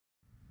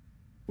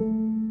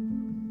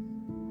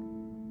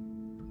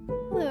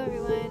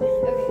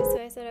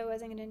said I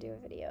wasn't going to do a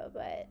video,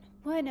 but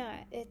why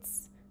not?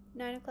 It's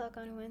 9 o'clock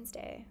on a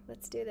Wednesday.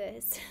 Let's do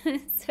this.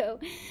 So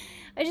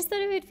I just thought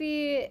it would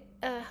be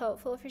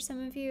helpful for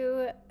some of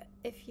you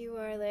if you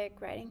are like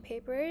writing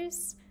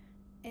papers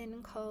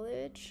in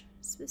college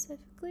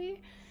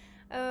specifically,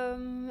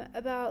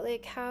 about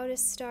like how to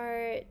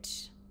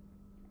start,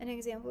 an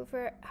example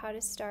for how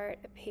to start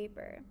a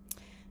paper.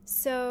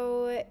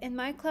 So in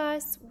my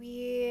class,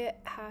 we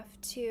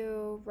have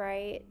to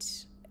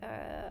write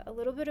a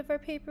little bit of our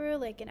paper,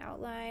 like an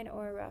outline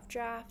or a rough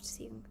draft,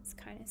 so you can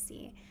kind of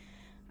see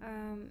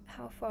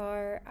how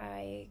far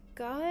I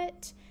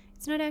got.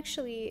 It's not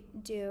actually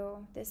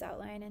due, this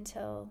outline,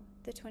 until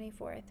the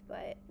 24th,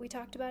 but we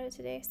talked about it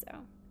today, so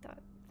I thought.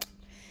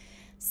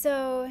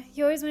 So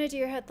you always want to do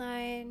your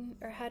headline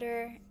or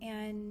header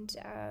and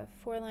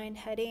 4-line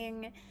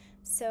heading.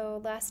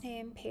 So last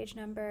name, page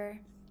number,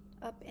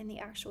 up in the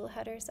actual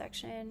header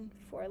section,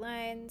 4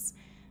 lines,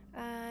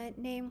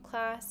 name,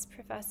 class,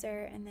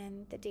 professor, and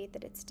then the date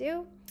that it's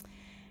due.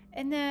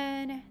 And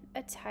then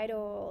a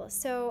title.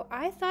 So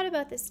I thought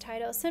about this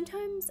title.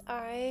 Sometimes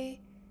I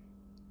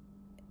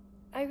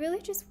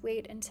really just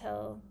wait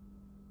until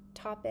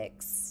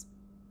topics,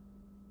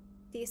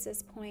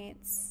 thesis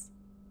points,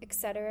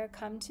 etc.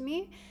 come to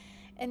me.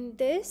 And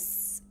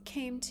this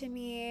came to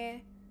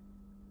me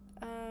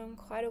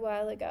quite a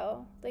while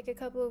ago, like a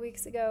couple of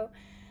weeks ago.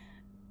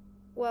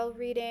 While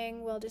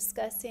reading, while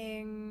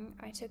discussing,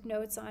 I took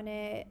notes on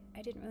it.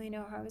 I didn't really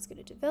know how I was going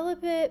to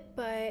develop it,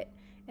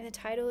 and the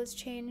title has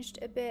changed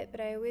a bit, but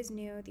I always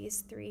knew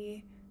these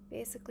 3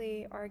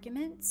 basically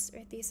arguments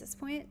or thesis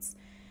points.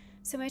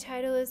 So my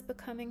title is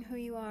Becoming Who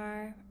You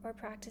Are, or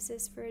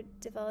Practices for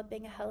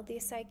Developing a Healthy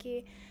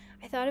Psyche.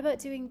 I thought about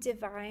doing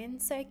Divine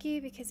Psyche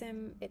because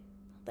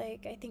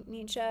I think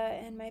Nietzsche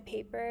and my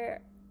paper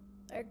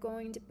are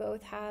going to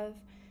both have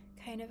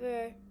kind of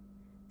a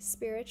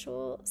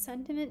spiritual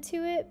sentiment to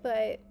it,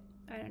 but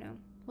I don't know.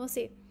 We'll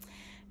see.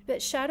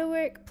 But shadow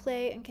work,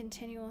 play, and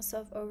continual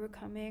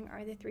self-overcoming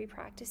are the 3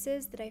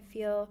 practices that I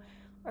feel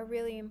are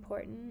really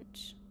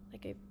important.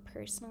 Like, I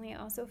personally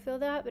also feel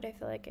that, but I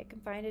feel like I can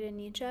find it in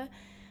Nietzsche,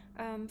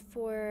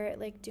 for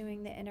like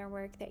doing the inner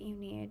work that you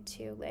need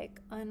to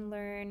like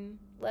unlearn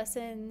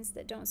lessons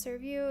that don't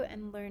serve you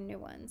and learn new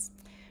ones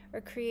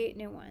or create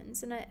new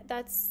ones. And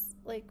that's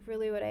like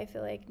really what I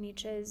feel like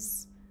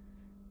Nietzsche's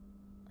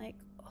like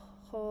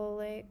whole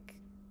like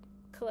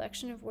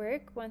collection of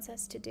work wants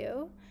us to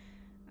do.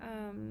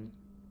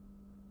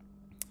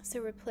 So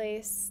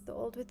replace the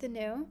old with the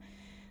new.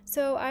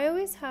 So I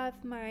always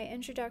have my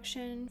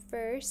introduction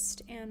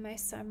first and my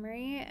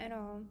summary, and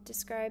I'll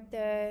describe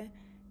the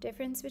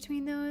difference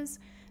between those.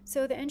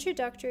 So the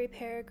introductory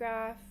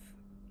paragraph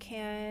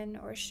can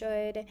or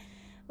should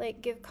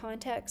like give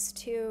context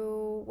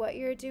to what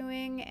you're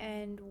doing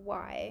and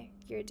why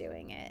you're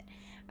doing it.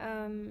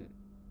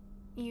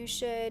 You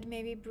should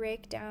maybe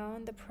break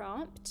down the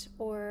prompt,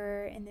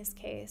 or in this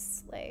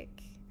case,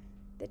 like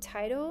the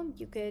title.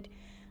 You could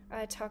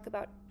talk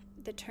about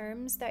the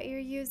terms that you're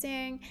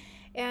using.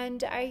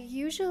 And I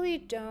usually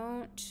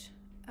don't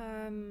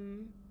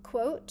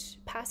quote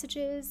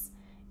passages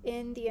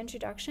in the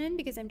introduction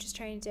because I'm just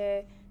trying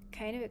to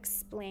kind of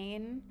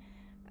explain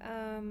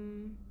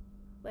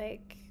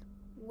like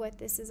what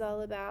this is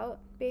all about,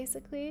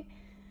 basically.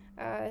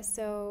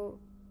 So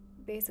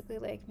basically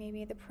like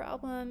maybe the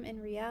problem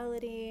in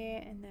reality,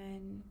 and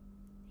then,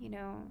 you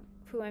know,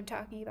 who I'm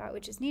talking about,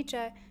 which is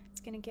Nietzsche.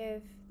 It's going to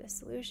give the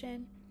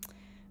solution,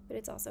 but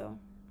it's also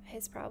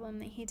his problem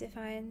that he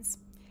defines.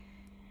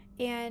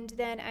 And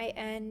then I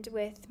end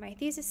with my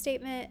thesis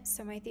statement.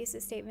 So my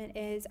thesis statement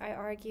is, I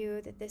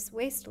argue that this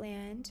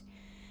wasteland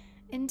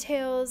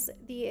entails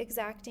the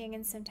exacting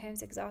and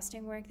sometimes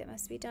exhausting work that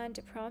must be done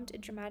to prompt a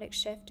dramatic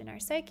shift in our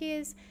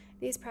psyches.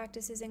 These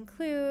practices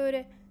include,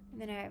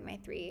 and then I have my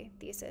 3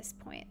 thesis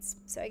points.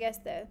 So I guess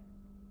the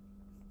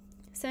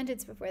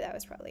sentence before that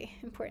was probably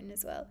important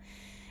as well.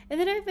 And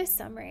then I have my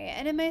summary.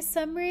 And in my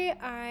summary,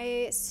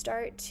 I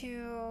start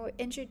to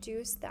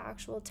introduce the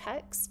actual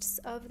texts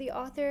of the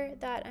author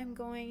that I'm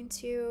going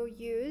to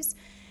use.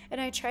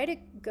 And I try to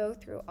go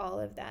through all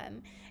of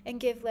them and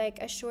give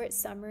like a short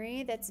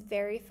summary that's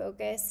very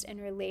focused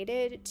and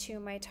related to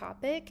my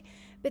topic.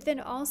 But then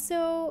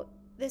also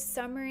the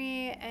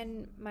summary,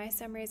 and my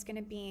summary is going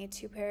to be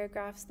 2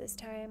 paragraphs this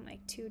time,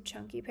 like 2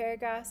 chunky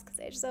paragraphs, because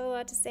I just have a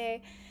lot to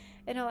say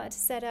and a lot to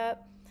set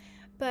up.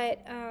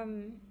 But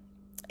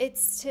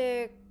it's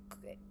to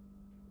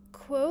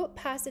quote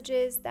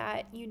passages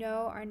that you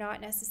know are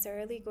not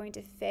necessarily going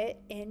to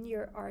fit in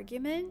your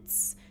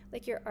arguments,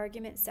 like your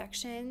argument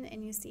section.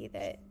 And you see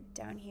that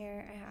down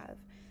here I have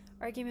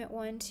argument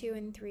 1, 2,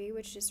 and 3,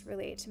 which just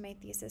relate to my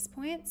thesis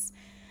points.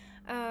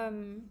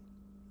 You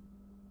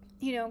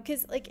know,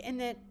 because like in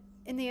the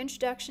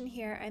introduction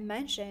here, I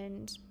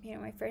mentioned, you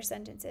know, my first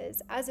sentence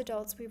is, as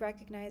adults, we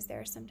recognize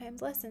there are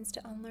sometimes lessons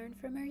to unlearn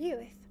from our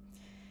youth.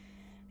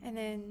 And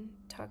then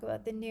talk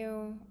about the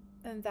new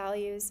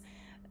values.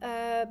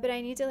 But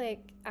I need to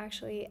like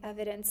actually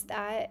evidence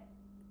that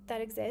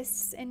that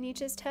exists in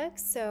Nietzsche's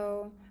text.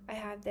 So I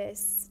have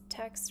this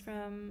text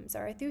from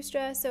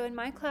Zarathustra. So in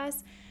my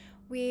class,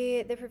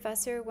 the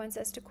professor wants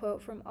us to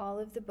quote from all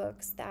of the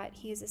books that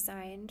he's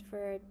assigned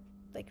for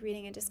like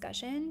reading and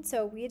discussion.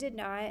 So he did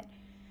not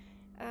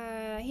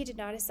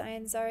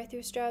assign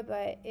Zarathustra,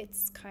 but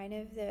it's kind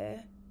of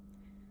an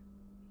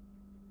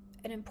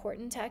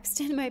important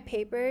text in my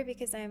paper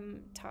because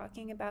I'm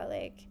talking about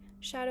like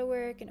shadow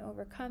work and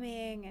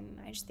overcoming, and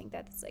I just think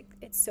that's like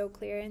it's so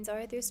clear in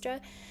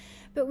Zarathustra.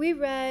 But we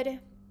read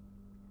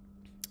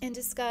and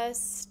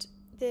discussed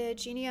the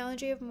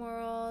genealogy of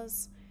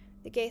morals,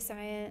 the gay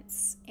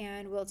science,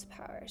 and will to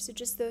power. So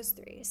just those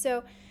three.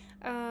 So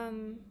I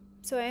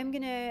am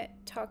gonna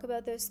talk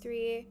about those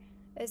three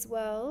as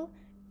well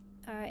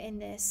in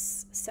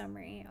this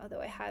summary,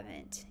 although I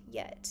haven't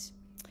yet.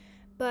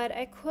 But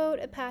I quote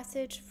a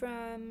passage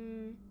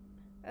from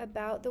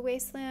About the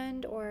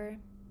Wasteland, or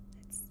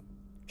it's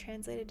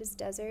translated as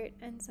desert,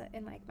 and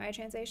in like my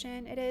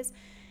translation it is.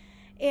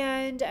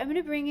 And I'm going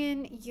to bring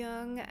in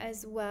Jung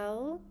as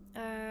well.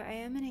 I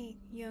am in a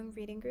Jung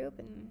reading group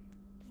and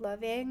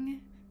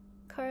loving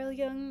Carl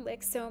Jung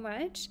like so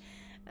much.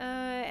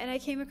 And I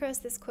came across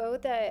this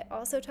quote that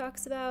also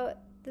talks about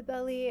the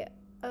belly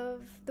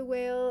of the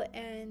whale,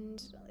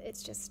 and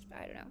it's just,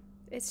 I don't know,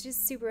 it's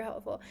just super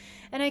helpful.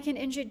 And I can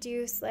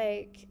introduce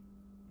like,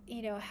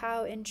 you know,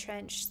 how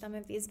entrenched some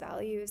of these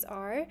values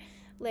are.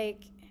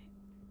 Like,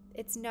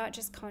 it's not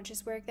just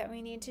conscious work that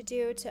we need to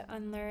do to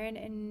unlearn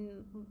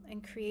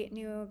and create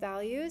new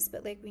values,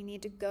 but like we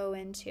need to go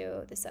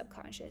into the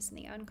subconscious and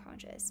the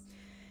unconscious.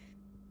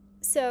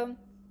 So,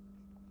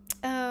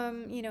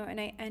 you know, and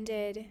I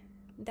ended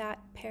that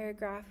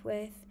paragraph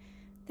with,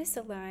 this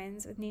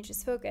aligns with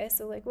Nietzsche's focus.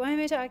 So like, why am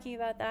I talking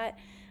about that?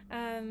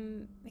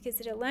 Because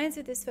it aligns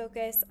with this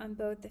focus on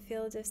both the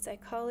field of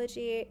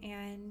psychology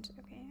and,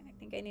 okay, I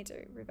think I need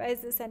to revise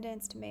the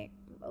sentence to make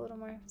a little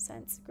more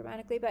sense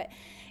grammatically,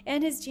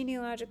 and his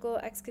genealogical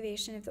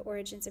excavation of the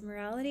origins of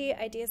morality.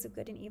 Ideas of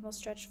good and evil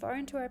stretch far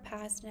into our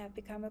past and have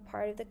become a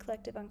part of the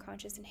collective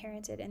unconscious,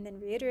 inherited and then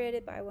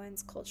reiterated by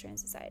one's culture and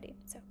society.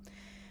 So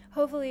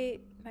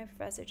hopefully my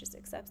professor just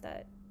accepts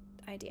that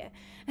idea.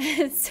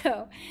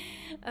 So,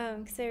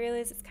 because I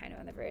realize it's kind of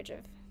on the verge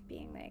of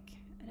being like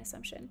an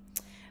assumption.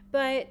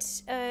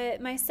 But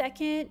my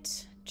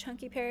second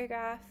chunky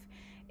paragraph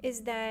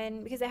is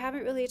then, because I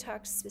haven't really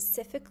talked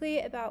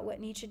specifically about what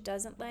Nietzsche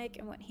doesn't like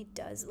and what he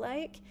does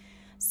like,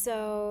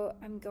 so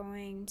I'm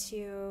going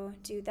to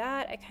do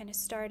that. I kind of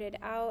started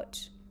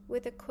out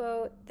with a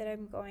quote that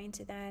I'm going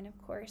to then, of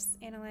course,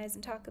 analyze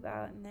and talk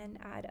about, and then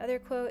add other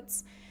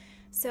quotes.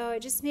 So I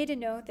just made a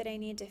note that I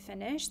need to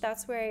finish.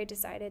 That's where I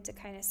decided to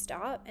kind of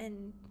stop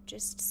and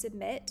just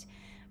submit,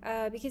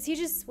 because he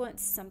just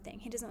wants something.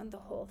 He doesn't want the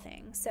whole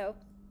thing. So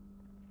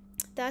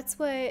that's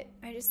what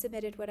I just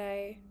submitted, what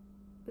I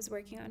was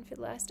working on for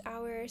the last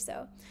hour or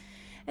so.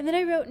 And then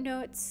I wrote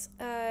notes,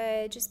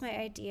 just my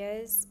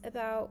ideas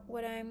about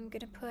what I'm going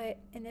to put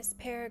in this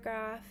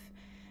paragraph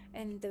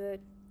and the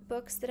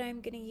books that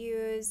I'm going to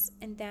use.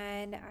 And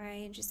then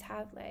I just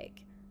have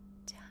like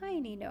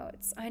tiny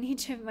notes on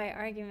each of my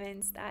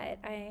arguments that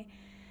I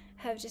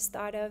have just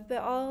thought of. But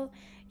all,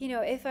 you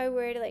know, if I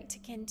were to like to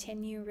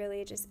continue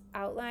really just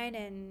outline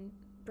and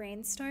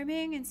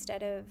brainstorming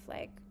instead of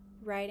like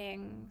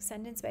writing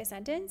sentence by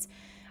sentence,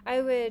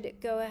 I would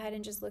go ahead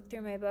and just look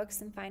through my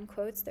books and find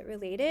quotes that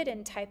related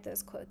and type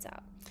those quotes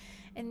out.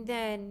 And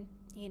then,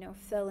 you know,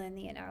 fill in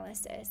the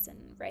analysis and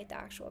write the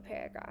actual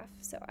paragraph.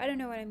 So I don't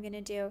know what I'm going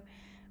to do.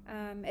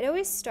 It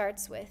always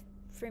starts with,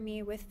 for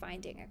me, with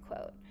finding a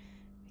quote,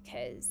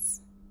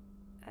 because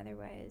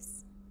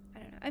otherwise,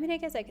 I don't know. I mean, I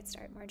guess I could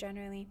start more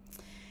generally.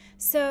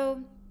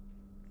 So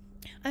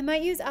I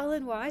might use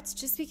Alan Watts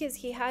just because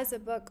he has a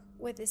book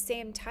with the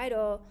same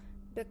title,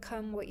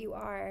 Become What You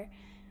Are.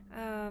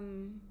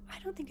 I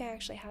don't think I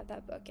actually have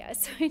that book yet,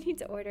 so I need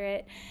to order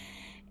it.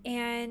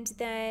 And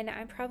then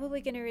I'm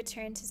probably going to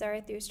return to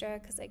Zarathustra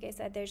because, like I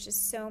said, there's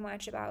just so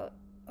much about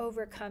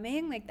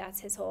overcoming. Like, that's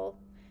his whole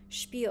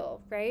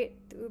spiel, right?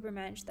 The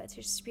Übermensch, that's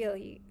his spiel.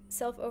 He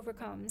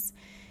self-overcomes.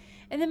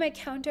 And then my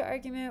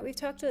counter-argument, we've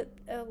talked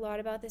a lot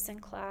about this in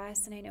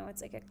class, and I know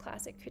it's like a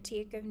classic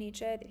critique of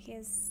Nietzsche, that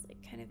he's like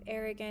kind of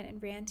arrogant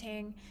and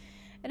ranting.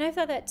 And I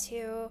thought that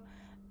too,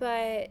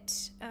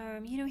 but,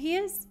 you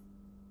know,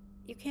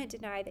 you can't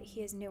deny that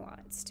he is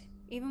nuanced.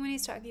 Even when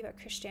he's talking about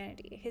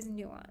Christianity, he's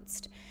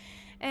nuanced.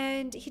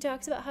 And he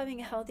talks about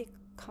having a healthy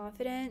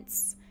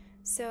confidence.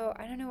 So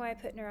I don't know why I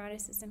put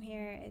neuroticism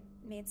here. It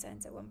made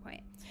sense at one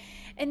point.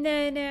 And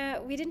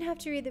then we didn't have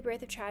to read The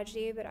Birth of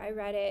Tragedy, but I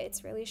read it.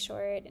 It's really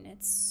short, and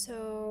it's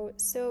so,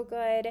 so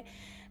good.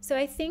 So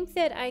I think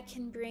that I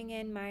can bring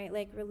in my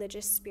like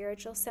religious,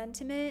 spiritual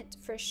sentiment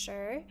for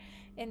sure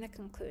in the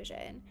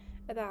conclusion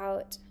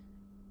about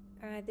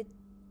the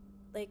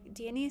like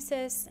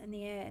Dionysus and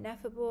the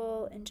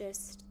ineffable, and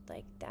just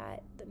like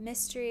that, the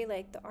mystery,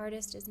 like the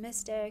artist is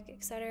mystic,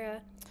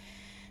 etc.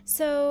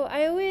 So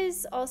I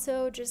always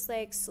also just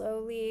like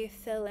slowly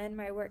fill in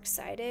my works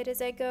cited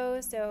as I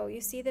go. So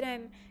you see that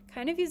I'm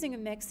kind of using a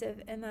mix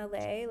of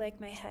MLA, like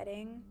my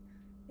heading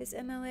is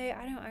MLA.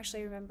 I don't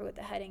actually remember what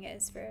the heading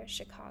is for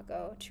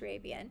Chicago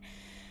Turabian.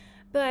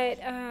 But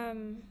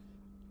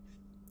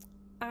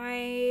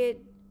I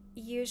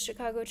use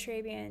Chicago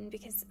Turabian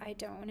because I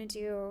don't want to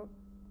do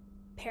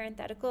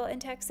parenthetical in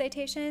text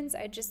citations.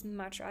 I'd just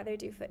much rather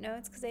do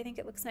footnotes because I think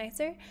it looks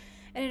nicer.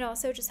 And it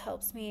also just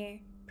helps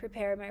me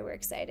prepare my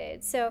works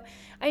cited. So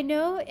I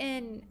know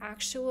in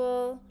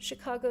actual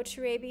Chicago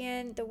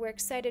Turabian, the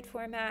works cited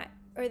format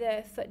or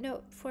the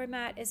footnote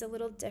format is a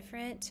little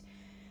different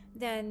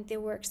than the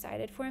works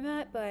cited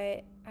format,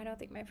 but I don't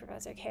think my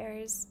professor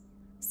cares.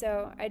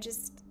 So I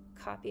just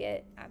copy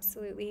it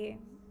absolutely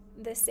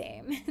the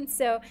same. And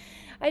so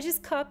I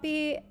just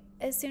copy,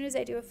 as soon as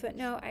I do a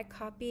footnote, I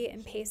copy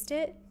and paste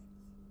it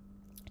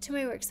to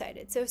my works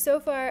cited. So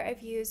far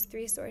I've used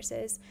 3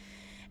 sources.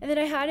 And then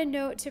I had a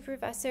note to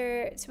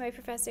my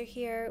professor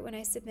here when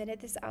I submitted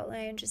this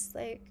outline just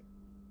like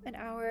an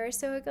hour or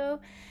so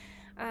ago.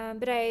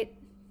 But I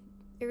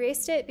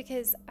erased it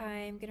because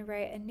I'm going to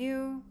write a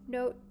new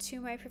note to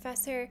my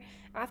professor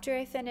after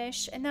I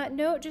finish. And that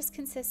note just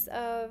consists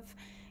of,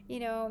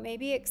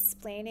 maybe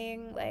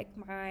explaining like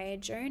my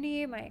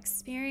journey, my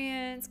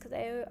experience, because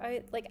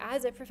I like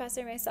as a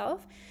professor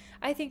myself,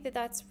 I think that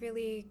that's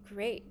really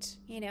great.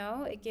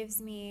 It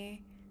gives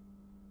me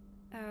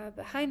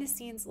behind the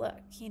scenes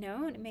look, and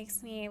it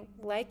makes me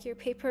like your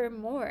paper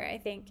more, I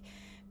think,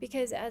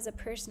 because as a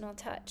personal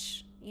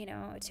touch,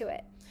 to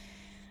it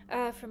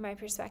from my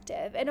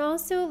perspective. And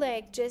also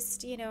like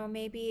just,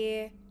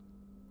 maybe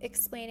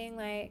explaining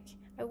like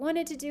I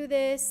wanted to do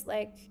this,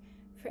 like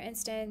for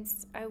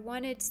instance, I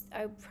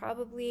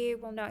probably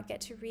will not get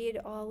to read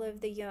all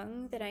of the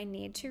Jung that I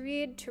need to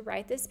read to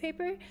write this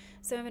paper.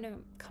 So I'm going to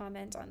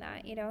comment on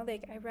that,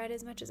 like I read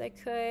as much as I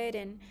could,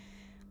 and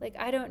like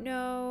I don't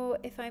know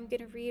if I'm going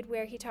to read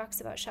where he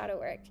talks about shadow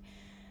work.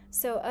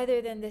 So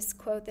other than this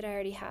quote that I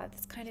already have,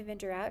 that's kind of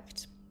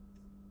indirect.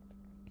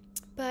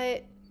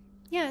 But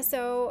yeah,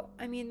 so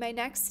I mean, my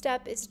next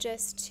step is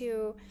just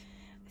to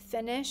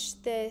finish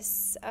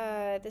this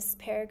this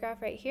paragraph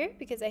right here,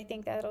 because I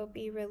think that'll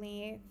be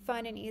really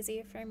fun and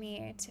easy for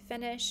me to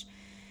finish.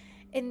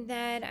 And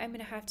then I'm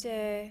gonna have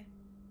to,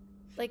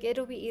 like,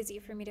 it'll be easy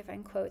for me to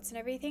find quotes and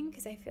everything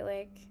because I feel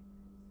like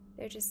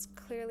they're just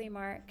clearly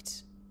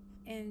marked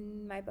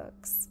in my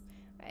books.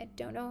 I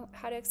don't know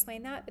how to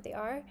explain that, but they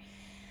are.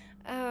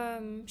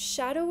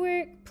 Shadow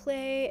work,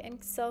 play,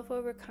 and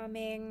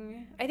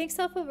self-overcoming. I think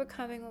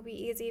self-overcoming will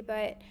be easy,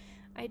 but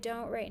I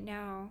don't right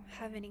now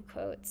have any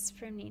quotes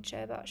from Nietzsche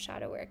about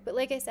shadow work. But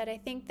like I said, I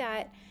think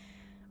that,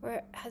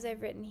 or as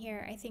I've written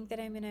here, I think that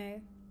I'm going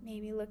to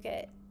maybe look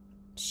at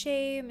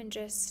shame and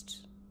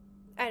just,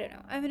 I don't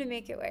know, I'm going to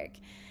make it work.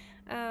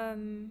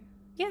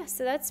 Yeah,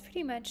 so that's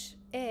pretty much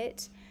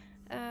it.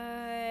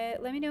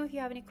 Let me know if you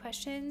have any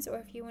questions or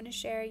if you want to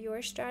share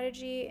your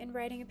strategy in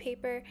writing a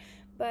paper.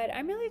 But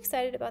I'm really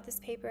excited about this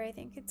paper. I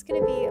think it's going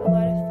to be a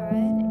lot of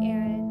fun,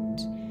 and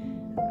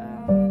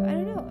I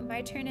don't know, it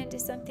might turn into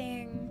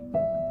something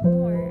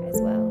more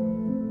as well.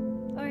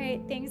 All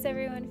right, thanks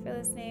everyone for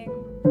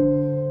listening.